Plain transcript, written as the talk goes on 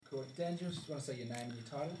Cool. Dan, do you just want to say your name and your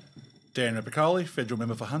title? Dan Repacholi, Federal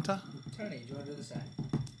Member for Hunter. Tony, do you want to do the same?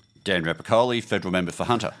 Dan Repacholi, Federal Member for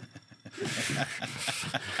Hunter.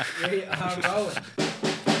 We are rolling.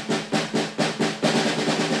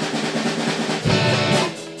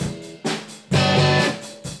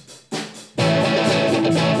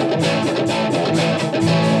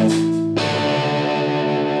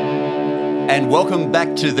 And welcome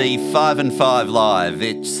back to the 5 and 5 Live.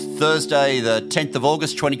 It's Thursday, the 10th of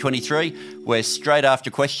August, 2023. We're straight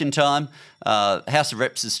after question time. House of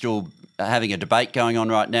Reps is still having a debate going on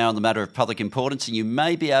right now on the matter of public importance, and you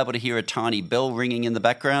may be able to hear a tiny bell ringing in the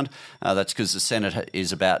background. That's because the Senate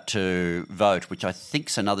is about to vote, which I think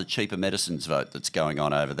is another cheaper medicines vote that's going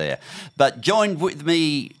on over there. But joined with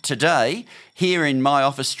me today, here in my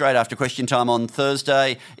office straight after question time on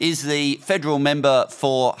Thursday, is the federal member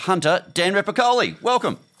for Hunter, Dan Repacholi.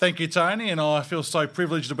 Welcome. Thank you, Tony, and I feel so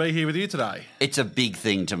privileged to be here with you today. It's a big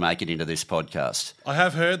thing to make it into this podcast. I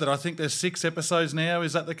have heard that I think there's 6 episodes now.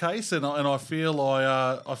 Is that the case? And I feel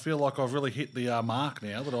like I've really hit the mark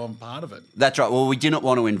now that I'm part of it. That's right. Well, we didn't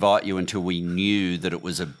want to invite you until we knew that it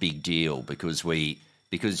was a big deal because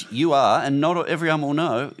you are, and not everyone will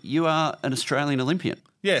know, you are an Australian Olympian.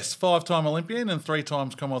 Yes, 5-time Olympian and 3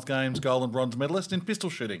 times Commonwealth Games gold and bronze medalist in pistol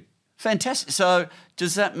shooting. Fantastic. So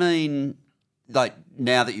does that mean, like,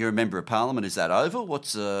 now that you're a member of Parliament, is that over?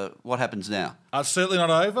 What happens now? It's certainly not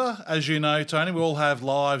over. As you know, Tony, we all have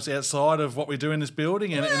lives outside of what we do in this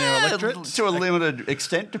building and in our electorate. To a limited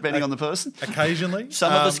extent, depending on the person. Occasionally.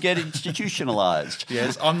 Some of us get institutionalised.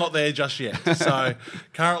 Yes, I'm not there just yet. So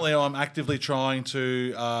currently I'm actively trying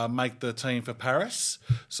to make the team for Paris.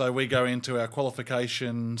 So we go into our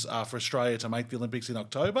qualifications for Australia to make the Olympics in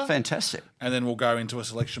October. Fantastic. And then we'll go into a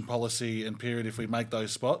selection policy and period if we make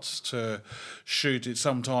those spots to shoot it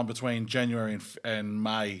sometime between January and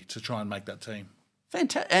May to try and make that team.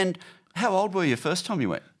 Fantastic. And how old were you first time you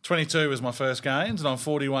went? 22 was my first games, and I'm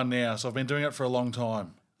 41 now, so I've been doing it for a long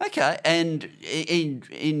time. Okay, and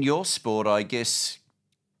in your sport, I guess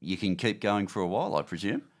you can keep going for a while, I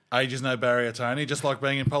presume? Age is no barrier, Tony. Just like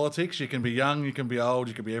being in politics, you can be young, you can be old,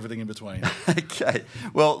 you can be everything in between. Okay,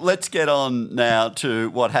 well, let's get on now to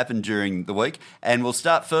what happened during the week, and we'll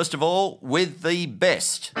start first of all with the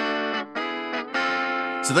best.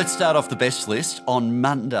 So let's start off the best list. On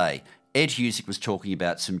Monday, Ed Husick was talking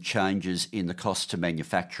about some changes in the cost to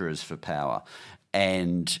manufacturers for power.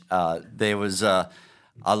 And there was a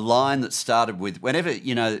line that started with, whenever,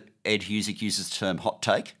 Ed Husick uses the term hot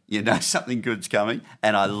take, something good's coming.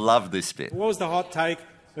 And I love this bit. What was the hot take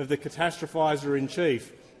of the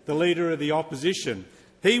catastrophiser-in-chief, the leader of the opposition?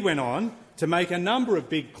 He went on to make a number of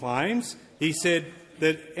big claims. He said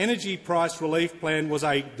that energy price relief plan was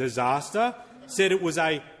a disaster, said it was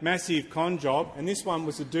a massive con job, and this one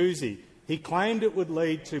was a doozy. He claimed it would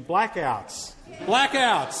lead to blackouts.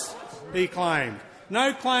 Blackouts, he claimed.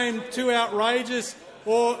 No claim too outrageous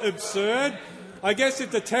or absurd. I guess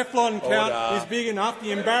if the Teflon count is big enough,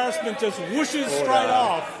 the embarrassment just whooshes straight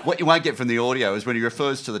off. What you won't get from the audio is when he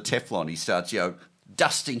refers to the Teflon, he starts,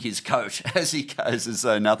 dusting his coat as he goes as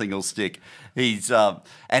though nothing will stick.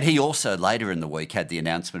 And he also later in the week had the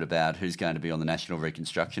announcement about who's going to be on the National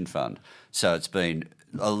Reconstruction Fund. So it's been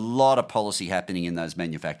a lot of policy happening in those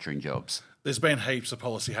manufacturing jobs. There's been heaps of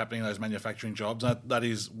policy happening in those manufacturing jobs. That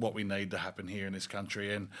is what we need to happen here in this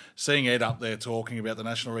country. And seeing Ed up there talking about the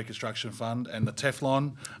National Reconstruction Fund and the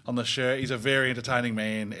Teflon on the shirt, he's a very entertaining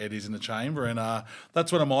man, Ed is in the chamber. And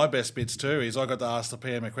that's one of my best bits too, is I got to ask the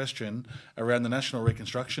PM a question around the National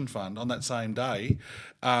Reconstruction Fund on that same day.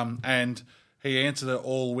 And he answered it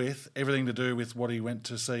all with everything to do with what he went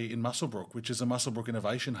to see in Muswellbrook, which is a Muswellbrook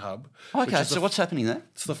Innovation Hub. Okay, so what's happening there?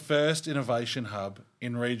 It's the first innovation hub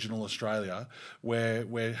in regional Australia where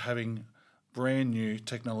we're having brand new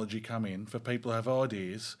technology come in for people who have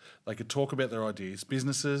ideas. They could talk about their ideas.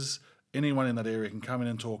 Businesses, anyone in that area can come in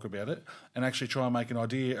and talk about it and actually try and make an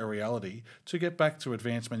idea a reality to get back to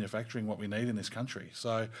advanced manufacturing, what we need in this country.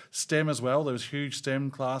 So STEM as well, there was huge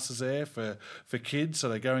STEM classes there for kids, so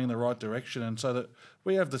they're going in the right direction, and so that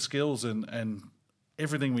we have the skills and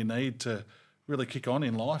everything we need to really kick on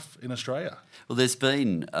in life in Australia. Well, there's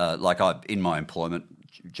been, in my employment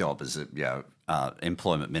job as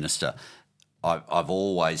employment minister, I've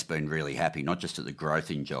always been really happy, not just at the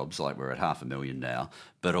growth in jobs, like we're at 500,000 now,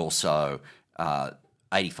 but also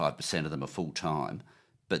 85% of them are full-time.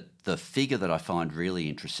 But the figure that I find really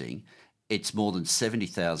interesting, it's more than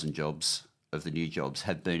 70,000 jobs of the new jobs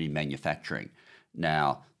have been in manufacturing.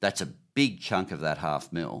 Now, that's a big chunk of that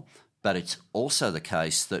 500,000, but it's also the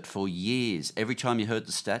case that for years, every time you heard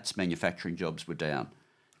the stats, manufacturing jobs were down.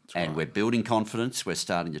 And we're building confidence, we're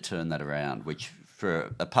starting to turn that around, which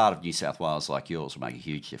for a part of New South Wales like yours will make a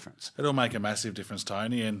huge difference. It'll make a massive difference,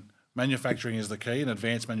 Tony, and manufacturing is the key, and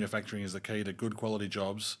advanced manufacturing is the key to good quality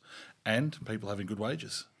jobs and people having good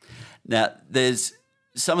wages. Now, there's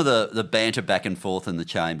some of the banter back and forth in the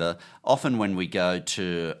chamber. Often when we go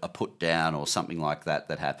to a put down or something like that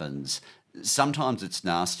happens, sometimes it's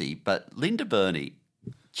nasty, but Linda Burney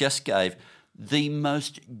just gave the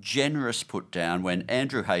most generous put down when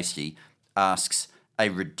Andrew Hastie asks a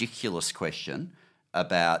ridiculous question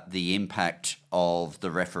about the impact of the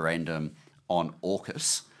referendum on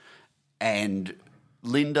AUKUS, and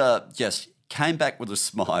Linda just came back with a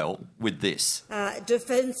smile with this.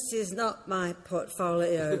 Defence is not my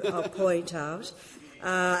portfolio, I'll point out,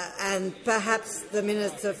 and perhaps the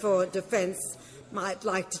Minister for Defence might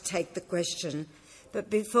like to take the question. But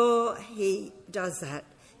before he does that,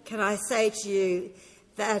 can I say to you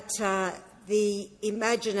that the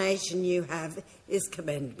imagination you have is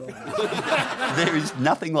commendable. There is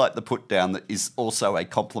nothing like the put down that is also a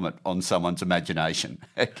compliment on someone's imagination.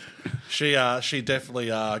 She definitely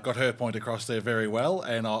got her point across there very well,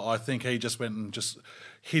 and I think he just went and just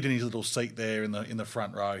hid in his little seat there in the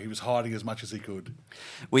front row. He was hiding as much as he could.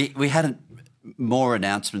 We had more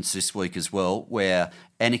announcements this week as well, where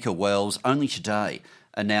Annika Wells only today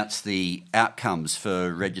announced the outcomes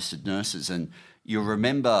for registered nurses, and you'll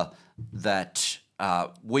remember that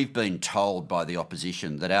we've been told by the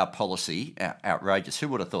opposition that our policy, outrageous, who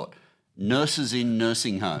would have thought, nurses in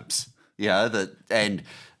nursing homes, and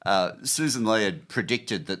Susan Lee had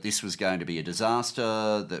predicted that this was going to be a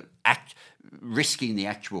disaster, risking the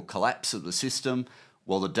actual collapse of the system.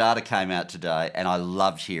 Well, the data came out today, and I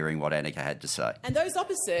loved hearing what Annika had to say. And those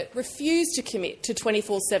opposite refused to commit to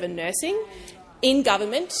 24/7 nursing in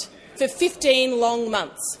government for 15 long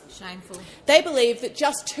months. Shameful. They believe that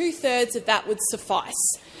just 2/3 of that would suffice,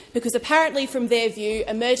 because apparently from their view,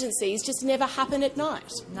 emergencies just never happen at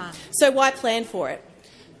night. No. So why plan for it?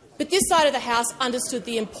 But this side of the House understood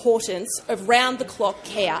the importance of round-the-clock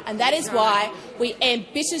care, and that is why we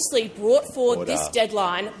ambitiously brought forward this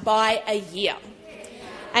deadline by a year.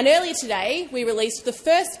 And earlier today, we released the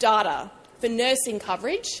first data for nursing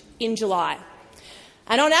coverage in July.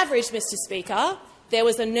 And on average, Mr Speaker, there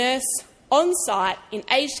was a nurse on site in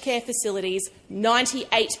aged care facilities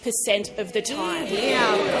 98% of the time.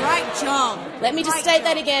 Yeah, great job. Let me just state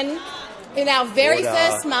that again. In our very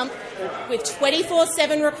first month, with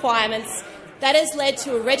 24/7 requirements, that has led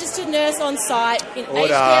to a registered nurse on site in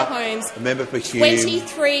aged care homes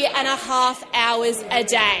 23 and a half hours a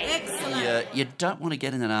day. Excellent. You don't want to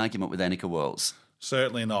get in an argument with Annika Wells.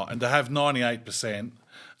 Certainly not. And to have 98%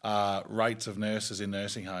 rates of nurses in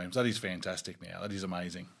nursing homes, that is fantastic now. That is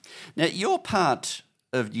amazing. Now, your part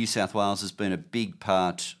of New South Wales has been a big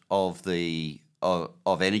part of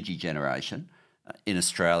of energy generation in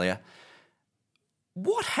Australia.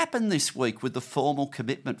 What happened this week with the formal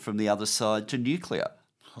commitment from the other side to nuclear?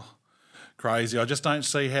 Crazy. I just don't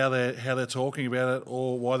see how they're talking about it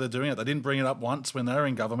or why they're doing it. They didn't bring it up once when they were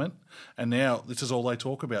in government, and now this is all they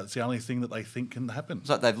talk about. It's the only thing that they think can happen. It's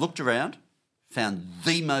like they've looked around, found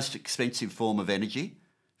the most expensive form of energy,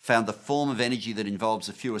 found the form of energy that involves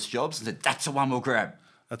the fewest jobs, and said, that's the one we'll grab.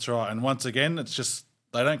 That's right. And once again, it's just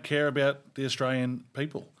they don't care about the Australian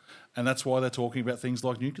people. And that's why they're talking about things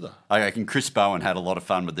like nuclear. I reckon Chris Bowen had a lot of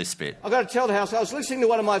fun with this bit. I've got to tell the House, I was listening to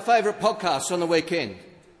one of my favourite podcasts on the weekend,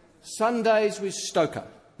 Sundays with Stoker,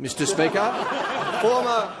 Mr Speaker.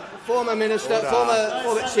 former minister,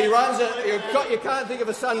 she runs it. You can't think of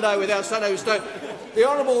a Sunday without Sunday with Stoker. The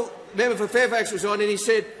Honourable Member for Fairfax was on, and he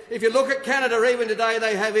said, if you look at Canada, even today,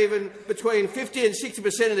 they have even between 50 and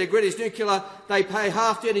 60% of their grid is nuclear. They pay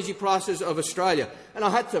half the energy prices of Australia. And I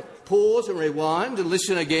had to pause and rewind and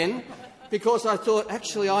listen again, because I thought,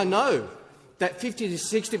 actually, I know that 50 to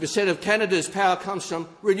 60% of Canada's power comes from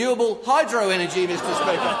renewable hydro energy, Mr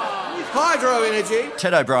Speaker. Hydro energy.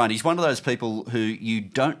 Ted O'Brien, he's one of those people who you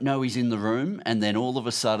don't know he's in the room, and then all of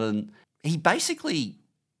a sudden he basically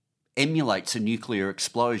emulates a nuclear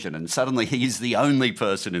explosion, and suddenly he's the only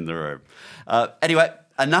person in the room. Anyway,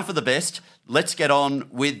 enough of the best. Let's get on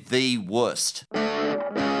with the worst. You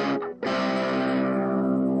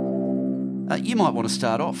might want to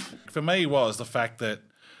start off. For me was the fact that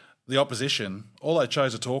the opposition, all they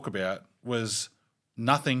chose to talk about was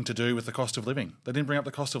nothing to do with the cost of living. They didn't bring up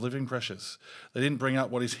the cost of living pressures. They didn't bring up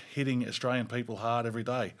what is hitting Australian people hard every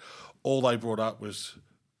day. All they brought up was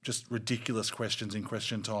just ridiculous questions in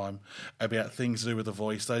question time about things to do with the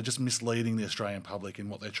voice. They're just misleading the Australian public in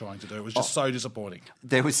what they're trying to do. It was just so disappointing.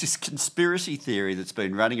 There was this conspiracy theory that's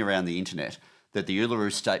been running around the internet that the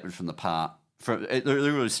Uluru Statement from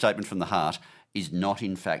the Heart is not,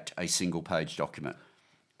 in fact, a single-page document.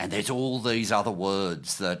 And there's all these other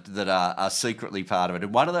words that are secretly part of it.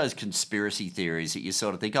 And one of those conspiracy theories that you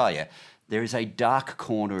sort of think, oh, yeah, there is a dark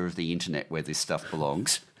corner of the internet where this stuff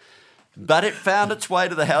belongs. But it found its way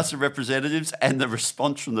to the House of Representatives, and the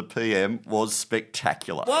response from the PM was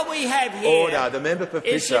spectacular. What we have here Order. The member for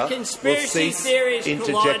is Fisher the conspiracy theories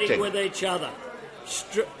colliding with each other.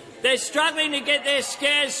 They're struggling to get their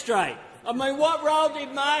scares straight. I mean, what role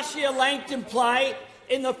did Marcia Langton play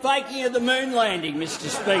in the faking of the moon landing, Mr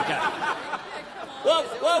Speaker?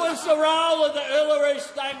 What was the role of the Uluru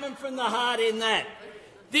Statement from the Heart in that?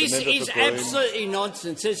 This is absolutely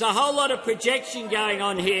nonsense. There's a whole lot of projection going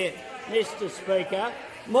on here, Mr Speaker.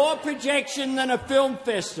 More projection than a film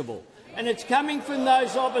festival. And it's coming from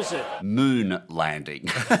those opposite. Moon landing.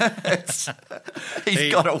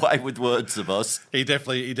 He's got away with words, the boss. He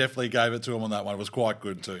definitely gave it to him on that one. It was quite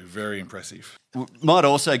good too. Very impressive. Might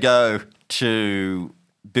also go to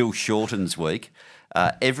Bill Shorten's week.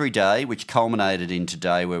 Every day, which culminated in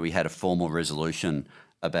today where we had a formal resolution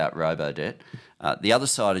about robo-debt. The other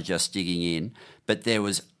side are just digging in, but there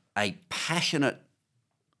was a passionate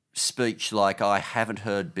speech like I haven't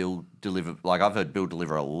heard Bill deliver. Like I've heard Bill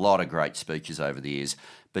deliver a lot of great speeches over the years,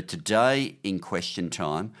 but today in question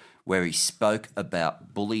time, where he spoke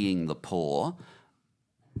about bullying the poor,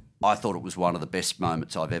 I thought it was one of the best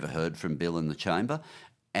moments I've ever heard from Bill in the chamber,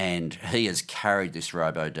 and he has carried this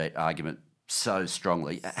robo-debt argument so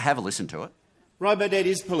strongly. Have a listen to it. Robo-debt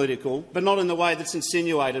is political, but not in the way that's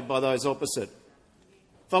insinuated by those opposite.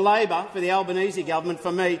 For Labor, for the Albanese government,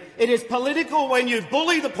 for me, it is political when you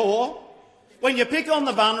bully the poor, when you pick on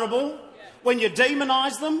the vulnerable, when you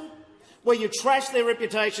demonise them, when you trash their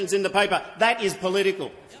reputations in the paper. That is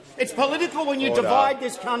political. It's political when you divide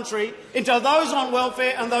this country into those on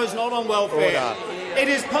welfare and those not on welfare. It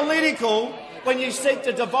is political when you seek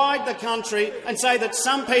to divide the country and say that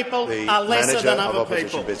some people are lesser than other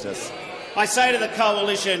people. I say to the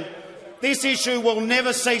Coalition, this issue will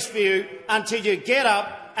never cease for you until you get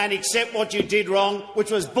up and accept what you did wrong, which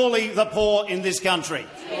was bully the poor in this country.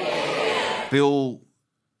 Bill,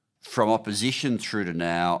 from opposition through to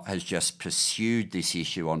now, has just pursued this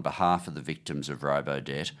issue on behalf of the victims of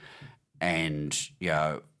robo-debt, and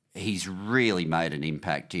he's really made an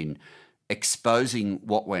impact in exposing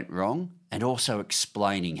what went wrong and also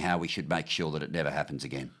explaining how we should make sure that it never happens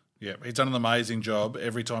again. Yeah, he's done an amazing job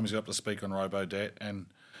every time he's got up to speak on robo-debt, and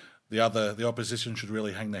the opposition should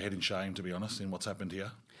really hang their head in shame, to be honest, in what's happened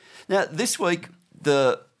here. Now, this week,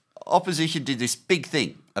 the opposition did this big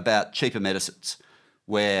thing about cheaper medicines,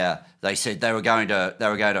 where they said they were going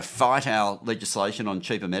to fight our legislation on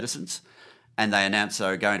cheaper medicines, and they announced they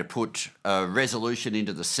were going to put a resolution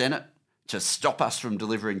into the Senate to stop us from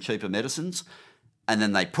delivering cheaper medicines, and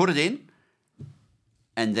then they put it in,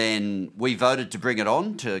 and then we voted to bring it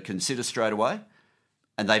on to consider straight away,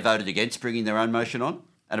 and they voted against bringing their own motion on.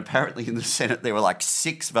 And apparently in the Senate there were like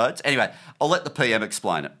 6 votes. Anyway, I'll let the PM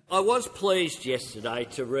explain it. I was pleased yesterday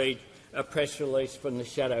to read a press release from the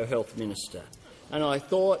Shadow Health Minister. And I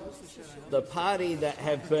thought the party that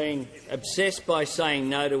have been obsessed by saying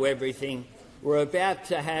no to everything were about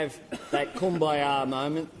to have that kumbaya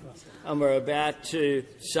moment, and we're about to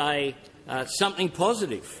say something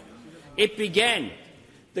positive. It began.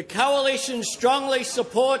 The Coalition strongly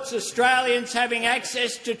supports Australians having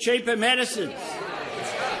access to cheaper medicines.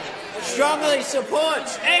 Strongly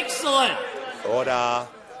supports. Excellent. Order.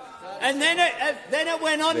 And then it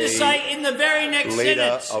went on to say in the very next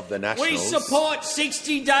sentence, of the Nationals, we support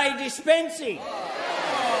 60-day dispensing.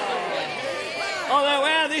 Oh,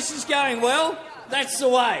 wow, this is going well. That's the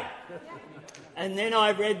way. And then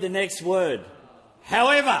I read the next word.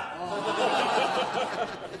 However,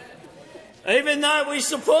 even though we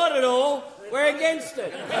support it all, we're against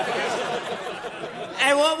it.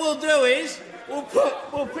 And what we'll do is we'll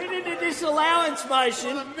put in a disallowance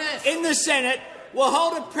motion in the Senate. We'll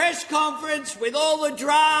hold a press conference with all the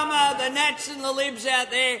drama, the Nats and the Libs out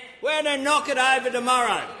there. We're going to knock it over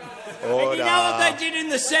tomorrow. Order. And you know what they did in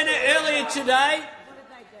the Senate earlier today?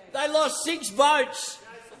 They lost 6 votes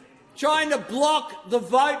trying to block the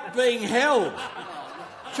vote being held.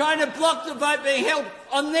 Trying to block the vote being held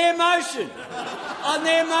on their motion. On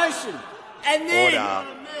their motion. And then,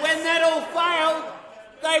 when that all failed,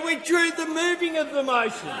 they withdrew the moving of the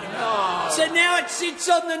motion. Oh. So now it sits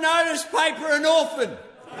on the notice paper an orphan.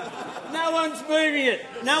 No one's moving it.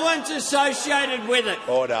 No one's associated with it.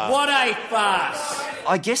 Order. What a farce.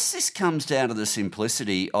 I guess this comes down to the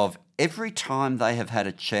simplicity of every time they have had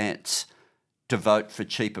a chance to vote for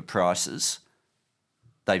cheaper prices,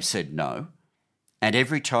 they've said no. And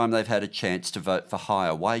every time they've had a chance to vote for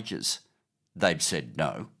higher wages, they've said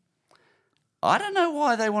no. I don't know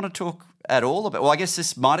why they want to talk at all about. Well, I guess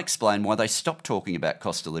this might explain why they stopped talking about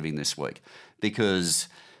cost of living this week, because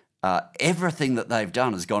everything that they've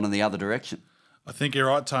done has gone in the other direction. I think you're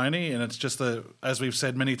right, Tony, and it's just as we've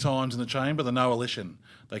said many times in the chamber, the no-alition.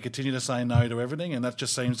 They continue to say no to everything, and that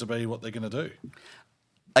just seems to be what they're going to do.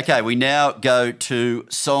 Okay, we now go to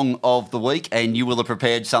Song of the Week, and you will have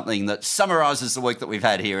prepared something that summarises the week that we've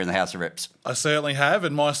had here in the House of Reps. I certainly have,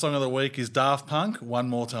 and my Song of the Week is Daft Punk, One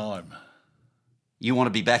More Time. You want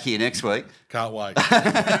to be back here next week? Can't wait.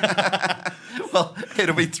 Well,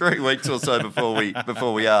 it'll be 3 weeks or so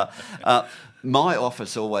before we are. My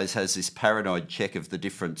office always has this paranoid check of the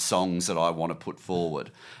different songs that I want to put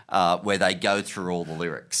forward, where they go through all the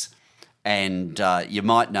lyrics. And you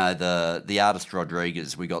might know the artist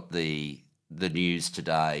Rodriguez. We got the news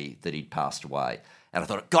today that he'd passed away. And I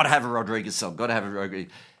thought, got to have a Rodriguez song, got to have a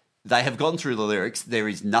Rodriguez. They have gone through the lyrics. There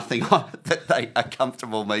is nothing on it that they are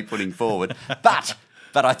comfortable me putting forward. But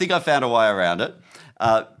I think I found a way around it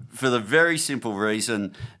for the very simple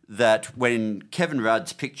reason that when Kevin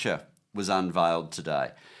Rudd's picture was unveiled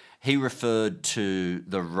today, he referred to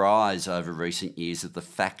the rise over recent years of the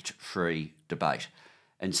fact-free debate.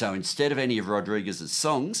 And so instead of any of Rodriguez's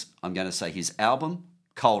songs, I'm going to say his album,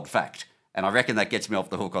 Cold Fact. And I reckon that gets me off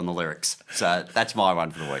the hook on the lyrics. So that's my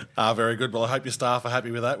one for the week. Very good. Well, I hope your staff are happy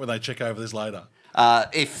with that when they check over this later.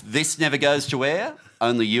 If this never goes to air,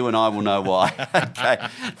 only you and I will know why. Okay.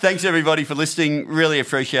 Thanks, everybody, for listening. Really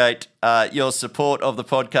appreciate your support of the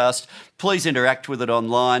podcast. Please interact with it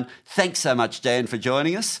online. Thanks so much, Dan, for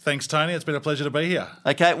joining us. Thanks, Tony. It's been a pleasure to be here.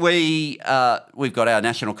 Okay. We've got our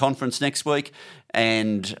national conference next week,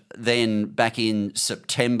 and then back in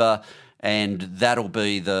September. And that'll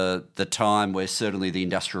be the time where certainly the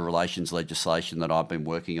industrial relations legislation that I've been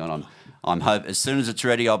working on, I'm hope as soon as it's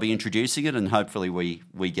ready, I'll be introducing it, and hopefully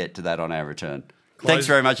we get to that on our return. Thanks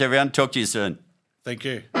very much, everyone. Talk to you soon. Thank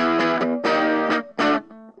you.